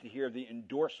 we need to hear the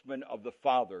endorsement of the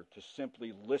Father to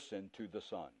simply listen to the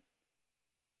Son.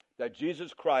 That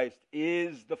Jesus Christ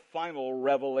is the final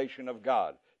revelation of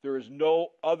God. There is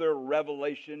no other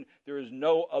revelation, there is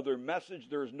no other message,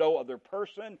 there is no other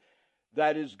person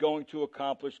that is going to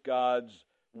accomplish God's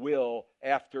will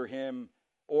after him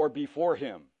or before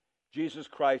him. Jesus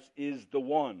Christ is the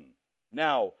one.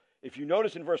 Now, if you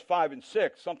notice in verse 5 and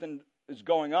 6, something is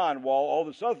going on while all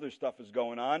this other stuff is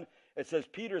going on. It says,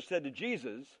 Peter said to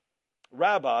Jesus,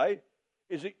 Rabbi,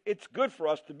 it's good for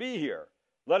us to be here.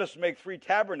 Let us make 3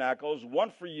 tabernacles,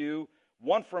 one for you,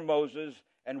 one for Moses,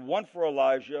 and one for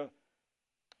Elijah.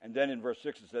 And then in verse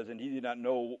 6 it says, and he did not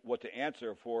know what to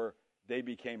answer, for they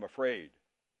became afraid.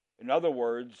 In other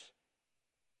words,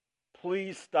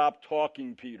 please stop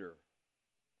talking, Peter.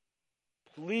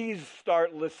 Please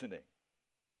start listening.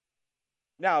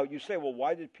 Now, you say, well,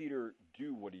 why did Peter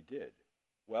do what he did?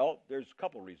 Well, there's a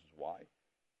couple reasons why.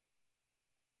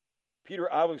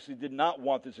 Peter obviously did not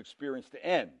want this experience to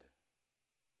end.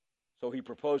 So he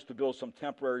proposed to build some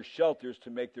temporary shelters to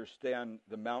make their stay on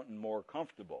the mountain more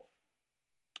comfortable.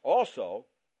 Also,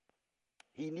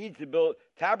 he needed to build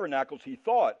tabernacles, he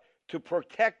thought, to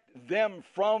protect them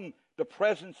from the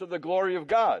presence of the glory of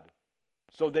God,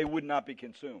 so they would not be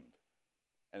consumed.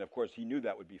 And of course, he knew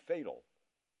that would be fatal.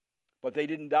 But they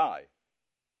didn't die.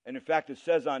 And in fact, it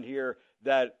says on here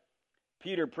that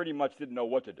Peter pretty much didn't know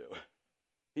what to do.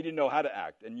 He didn't know how to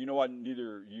act. And you know what?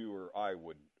 Neither you or I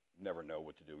would never know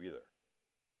what to do either.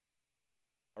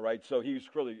 All right? So he was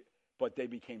but they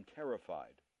became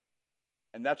terrified.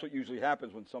 And that's what usually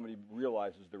happens when somebody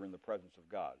realizes they're in the presence of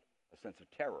God. A sense of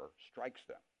terror strikes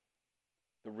them.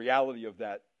 The reality of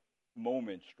that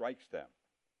moment strikes them.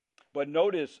 But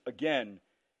notice, again,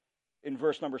 in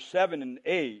verse number 7 and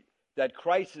 8, that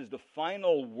Christ is the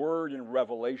final word in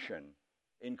Revelation.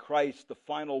 In Christ, the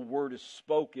final word is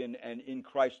spoken, and in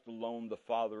Christ alone, the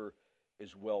Father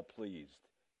is well pleased.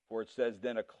 For it says,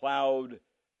 then a cloud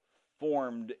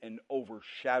formed and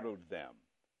overshadowed them,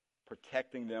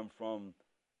 protecting them from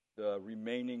the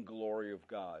remaining glory of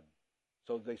God.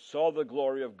 So they saw the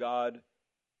glory of God,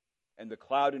 and the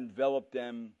cloud enveloped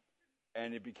them,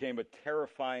 and it became a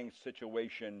terrifying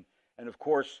situation. And of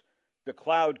course, the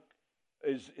cloud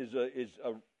is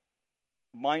a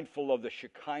mindful of the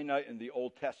Shekinah in the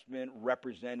Old Testament,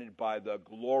 represented by the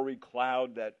glory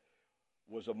cloud that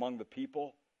was among the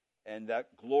people. And that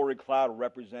glory cloud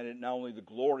represented not only the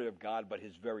glory of God, but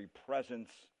his very presence.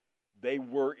 They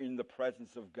were in the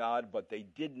presence of God, but they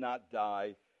did not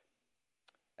die.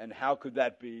 And how could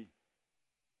that be?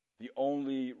 The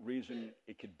only reason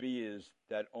it could be is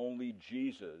that only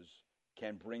Jesus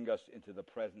can bring us into the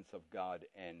presence of God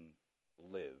and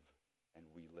live, and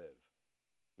we live.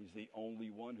 He's the only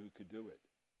one who could do it.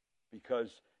 Because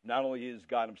not only is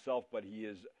God himself, but he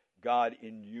is God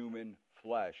in human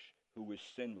flesh who is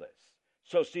sinless.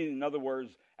 So see, in other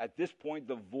words, at this point,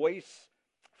 the voice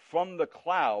from the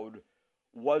cloud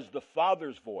was the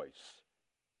Father's voice.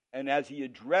 And as he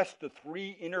addressed the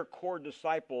three inner core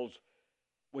disciples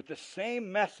with the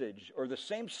same message or the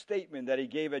same statement that he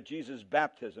gave at Jesus'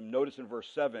 baptism, notice in verse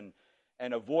 7,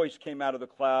 and a voice came out of the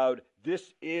cloud,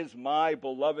 this is my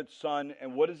beloved Son.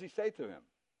 And what does he say to him?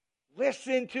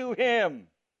 Listen to him.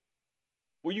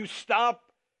 Will you stop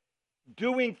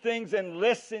doing things and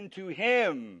listen to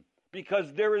him?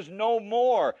 Because there is no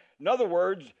more. In other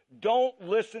words, don't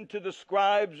listen to the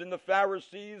scribes and the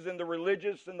Pharisees and the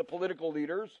religious and the political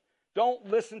leaders. Don't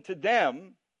listen to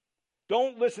them.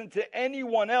 Don't listen to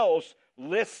anyone else.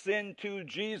 Listen to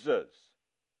Jesus,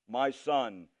 my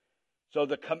Son. So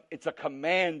it's a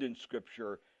command in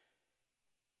Scripture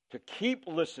to keep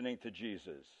listening to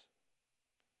Jesus.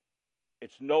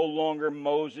 It's no longer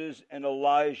Moses and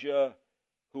Elijah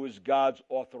who is God's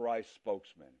authorized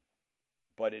spokesman,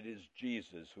 but it is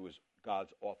Jesus who is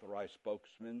God's authorized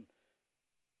spokesman.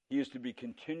 He is to be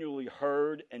continually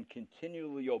heard and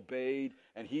continually obeyed,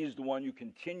 and he is the one you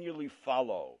continually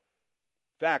follow.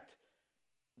 In fact,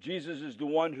 Jesus is the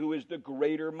one who is the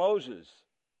greater Moses.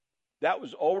 That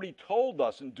was already told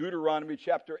us in Deuteronomy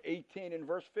chapter 18 and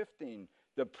verse 15.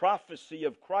 The prophecy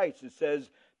of Christ, it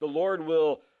says, the Lord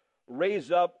will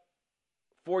raise up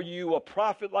for you a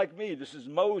prophet like me. This is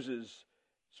Moses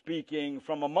speaking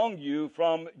from among you,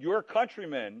 from your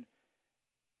countrymen.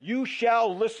 You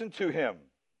shall listen to him.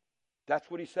 That's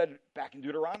what he said back in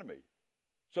Deuteronomy.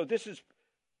 So this is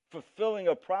fulfilling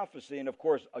a prophecy. And of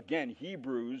course, again,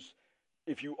 Hebrews,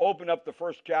 if you open up the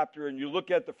first chapter and you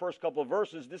look at the first couple of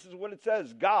verses, this is what it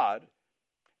says. God,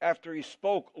 after he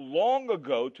spoke long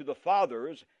ago to the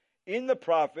fathers in the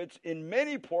prophets, in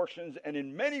many portions and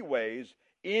in many ways,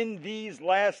 in these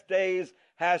last days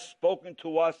has spoken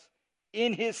to us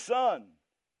in his Son,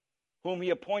 whom he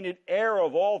appointed heir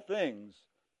of all things,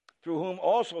 through whom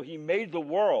also he made the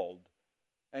world.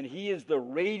 And he is the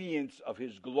radiance of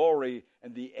his glory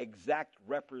and the exact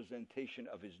representation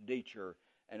of his nature,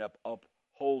 and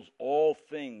upholds all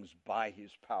things by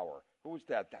his power. Who is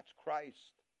that? That's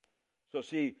Christ. So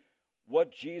see,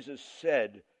 what Jesus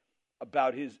said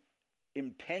about his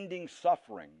impending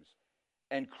sufferings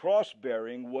and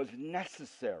cross-bearing was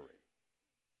necessary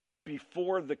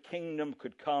before the kingdom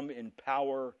could come in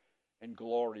power and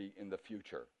glory in the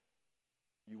future.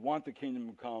 You want the kingdom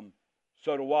to come,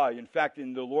 so do I. In fact,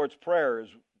 in the Lord's prayers,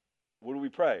 what do we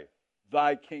pray?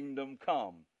 Thy kingdom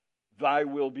come, thy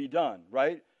will be done,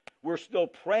 right? We're still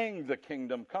praying the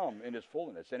kingdom come in its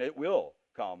fullness, and it will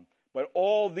come. But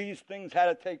all these things had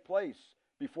to take place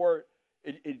before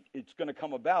it's going to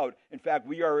come about. In fact,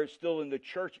 we are still in the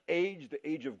church age, the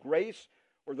age of grace,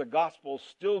 where the gospel is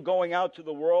still going out to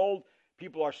the world.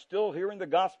 People are still hearing the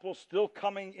gospel, still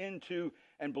coming into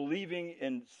and believing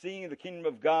and seeing the kingdom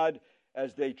of God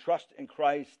as they trust in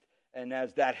Christ. And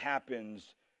as that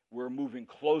happens, we're moving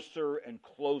closer and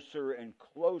closer and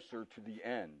closer to the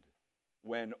end,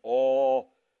 when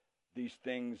all these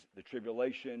things, the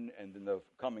tribulation and then the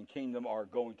coming kingdom, are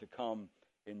going to come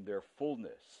in their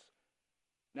fullness.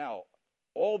 Now,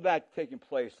 all that taking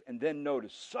place, and then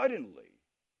notice, suddenly,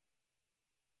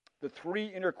 the three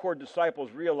inner court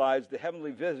disciples realized the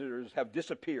heavenly visitors have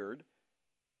disappeared,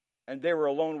 and they were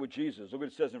alone with Jesus. Look what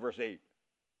it says in verse 8.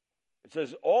 It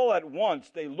says, all at once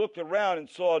they looked around and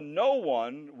saw no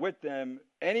one with them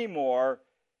anymore,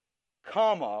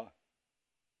 comma,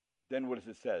 then what does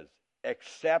it says?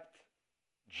 Except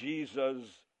Jesus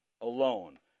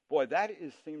alone. Boy, that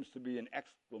seems to be an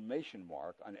exclamation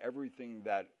mark on everything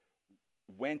that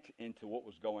went into what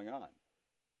was going on.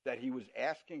 That he was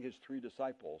asking his three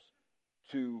disciples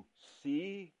to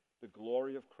see the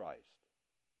glory of Christ,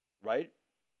 right?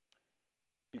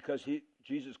 Because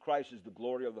Jesus Christ is the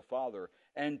glory of the Father,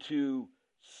 and to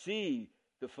see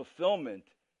the fulfillment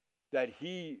that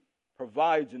he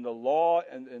provides in the law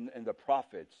and the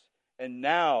prophets. And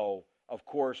now, of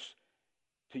course,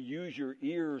 to use your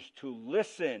ears to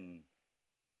listen,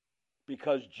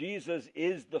 because Jesus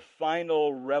is the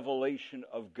final revelation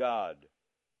of God.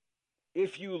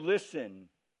 If you listen,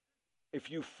 if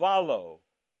you follow,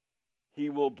 he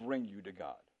will bring you to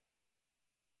God.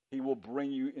 He will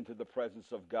bring you into the presence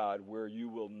of God, where you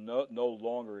will no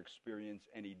longer experience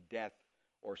any death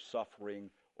or suffering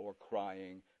or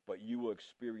crying, but you will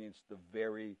experience the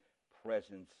very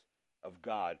presence of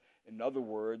God. In other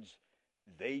words,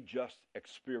 they just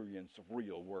experience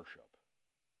real worship.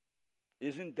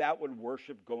 Isn't that what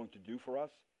worship going to do for us?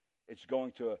 It's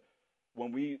going to,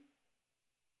 when we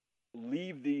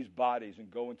leave these bodies and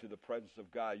go into the presence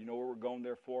of God, you know what we're going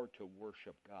there for? To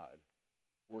worship God.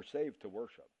 We're saved to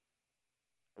worship.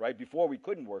 Right? Before we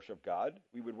couldn't worship God.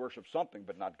 We would worship something,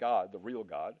 but not God, the real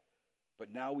God.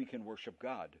 But now we can worship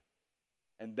God.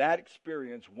 And that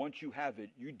experience, once you have it,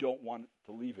 you don't want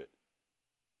to leave it.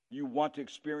 You want to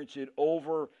experience it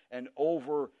over and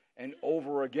over and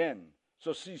over again.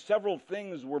 So see, several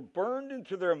things were burned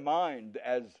into their mind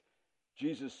as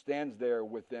Jesus stands there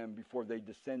with them before they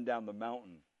descend down the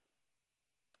mountain.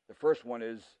 The first one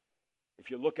is, if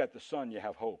you look at the Son, you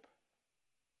have hope.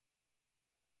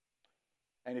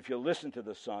 And if you listen to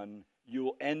the Son,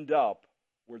 you'll end up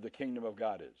where the kingdom of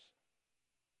God is.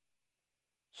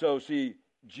 So see,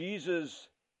 Jesus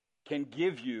can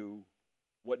give you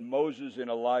what Moses and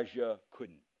Elijah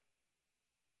couldn't.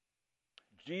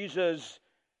 Jesus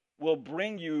will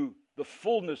bring you the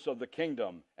fullness of the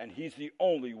kingdom, and he's the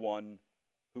only one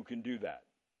who can do that.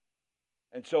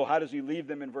 And so how does he leave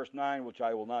them in verse 9, which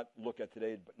I will not look at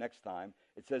today, but next time?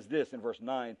 It says this in verse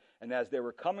 9, and as they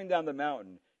were coming down the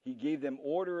mountain, he gave them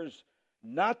orders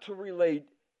not to relate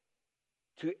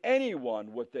to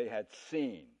anyone what they had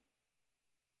seen.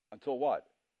 Until what?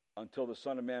 Until the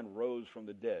Son of Man rose from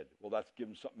the dead. Well, that's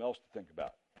given something else to think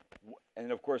about.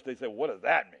 And of course they say, what does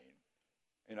that mean?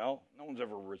 You know, no one's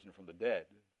ever risen from the dead.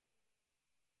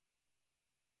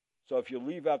 So if you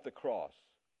leave out the cross,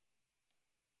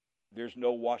 there's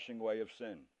no washing away of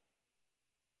sin.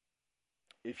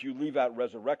 If you leave out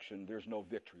resurrection, there's no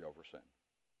victory over sin.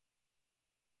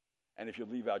 And if you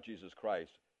leave out Jesus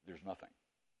Christ, there's nothing.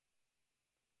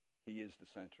 He is the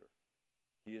center.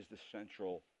 He is the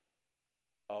central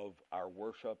of our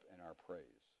worship and our praise.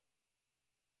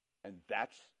 And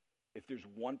that's, if there's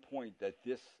one point that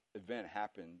this event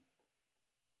happened,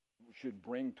 should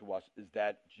bring to us, is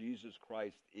that Jesus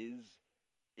Christ is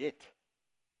it.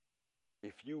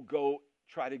 If you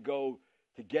try to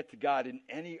get to God in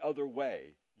any other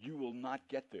way, you will not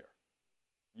get there.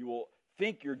 You will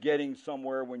think you're getting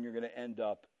somewhere when you're going to end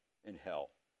up in hell.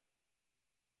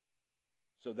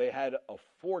 So they had a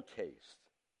foretaste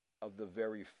of the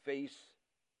very face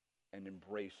and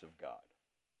embrace of God.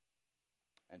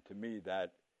 And to me,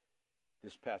 that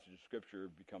this passage of Scripture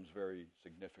becomes very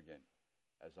significant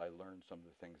as I learn some of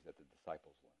the things that the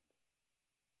disciples learned.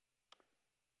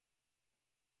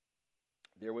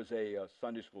 There was a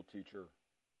Sunday school teacher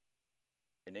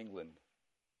in England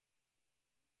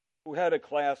who had a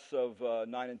class of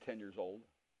 9 and 10 years old.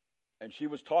 And she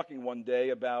was talking one day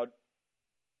about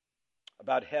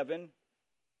heaven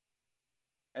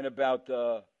and about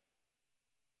the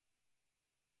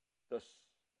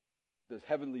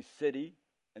heavenly city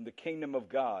and the kingdom of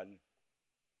God.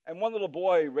 And one little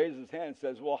boy raises his hand and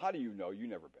says, well, how do you know? You've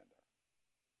never been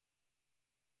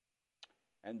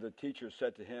there. And the teacher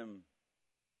said to him,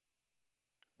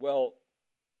 well,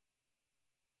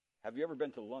 have you ever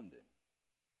been to London?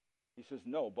 He says,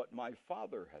 no, but my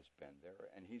father has been there,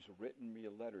 and he's written me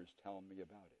letters telling me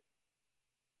about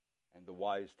it. And the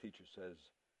wise teacher says,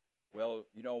 well,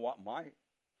 you know what? My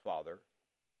father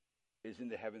is in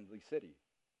the heavenly city,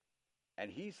 and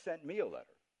he sent me a letter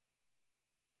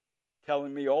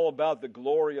telling me all about the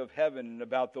glory of heaven and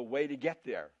about the way to get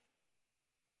there.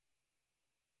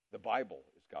 The Bible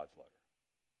is God's letter.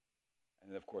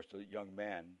 And of course, the young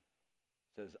man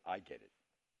says, I get it.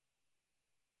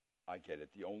 I get it.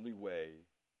 The only way,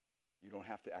 you don't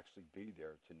have to actually be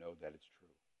there to know that it's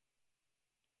true.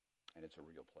 And it's a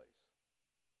real place.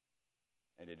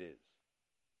 And it is.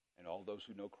 And all those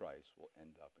who know Christ will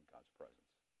end up in God's presence.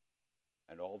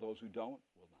 And all those who don't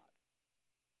will not.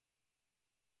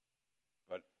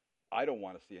 But I don't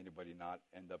want to see anybody not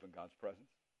end up in God's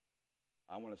presence.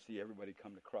 I want to see everybody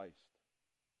come to Christ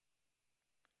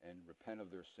and repent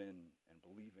of their sin and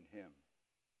believe in him,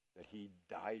 that he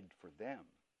died for them.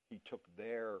 He took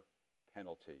their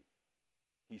penalty.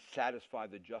 He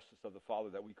satisfied the justice of the Father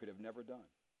that we could have never done.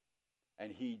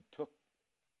 And he took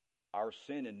our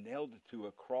sin and nailed it to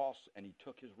a cross, and he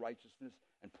took his righteousness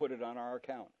and put it on our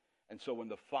account. And so when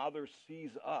the Father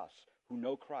sees us who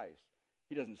know Christ,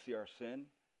 he doesn't see our sin.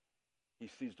 He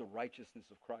sees the righteousness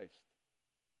of Christ.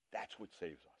 That's what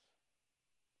saves us.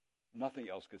 Nothing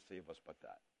else could save us but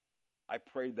that. I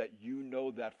pray that you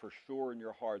know that for sure in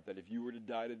your heart, that if you were to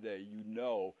die today, you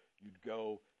know you'd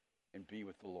go and be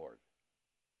with the Lord.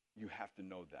 You have to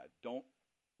know that. Don't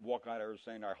walk out there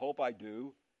saying, I hope I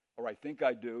do, or I think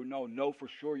I do. No, know for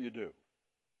sure you do.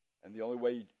 And the only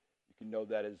way you can know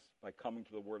that is by coming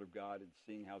to the Word of God and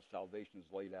seeing how salvation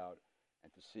is laid out,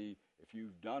 and to see if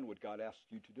you've done what God asks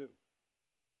you to do.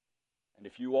 And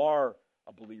if you are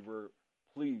a believer,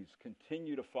 please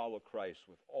continue to follow Christ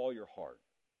with all your heart.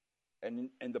 And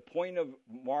the point of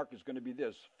Mark is going to be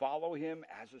this: follow him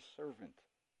as a servant.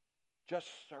 Just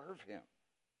serve him.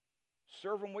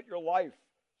 Serve him with your life.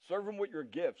 Serve him with your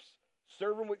gifts.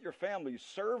 Serve him with your family.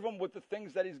 Serve him with the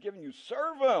things that he's given you.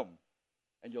 Serve him.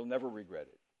 And you'll never regret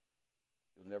it.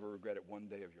 You'll never regret it one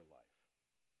day of your life.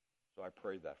 So I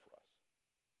pray that for us.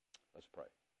 Let's pray.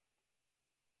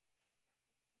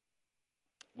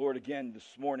 Lord, again, this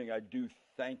morning I do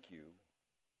thank you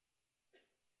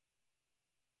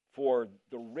for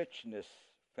the richness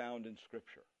found in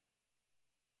Scripture.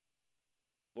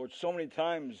 Lord, so many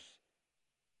times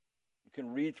you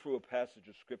can read through a passage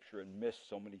of Scripture and miss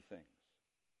so many things.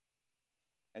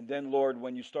 And then, Lord,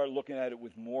 when you start looking at it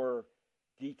with more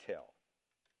detail,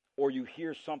 or you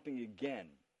hear something again,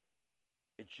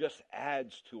 it just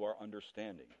adds to our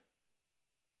understanding.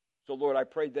 So, Lord, I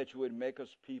pray that you would make us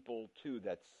people, too,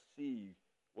 that see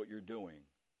what you're doing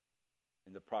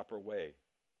in the proper way.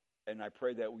 And I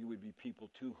pray that we would be people,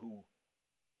 too, who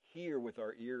hear with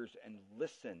our ears and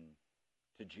listen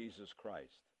to Jesus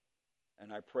Christ.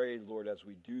 And I pray, Lord, as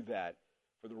we do that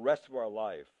for the rest of our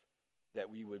life, that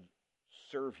we would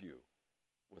serve you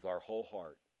with our whole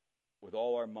heart, with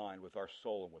all our mind, with our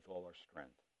soul, and with all our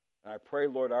strength. And I pray,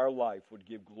 Lord, our life would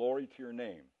give glory to your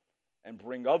name and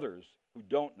bring others who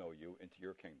don't know you into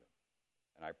your kingdom.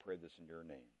 And I pray this in your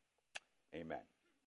name. Amen.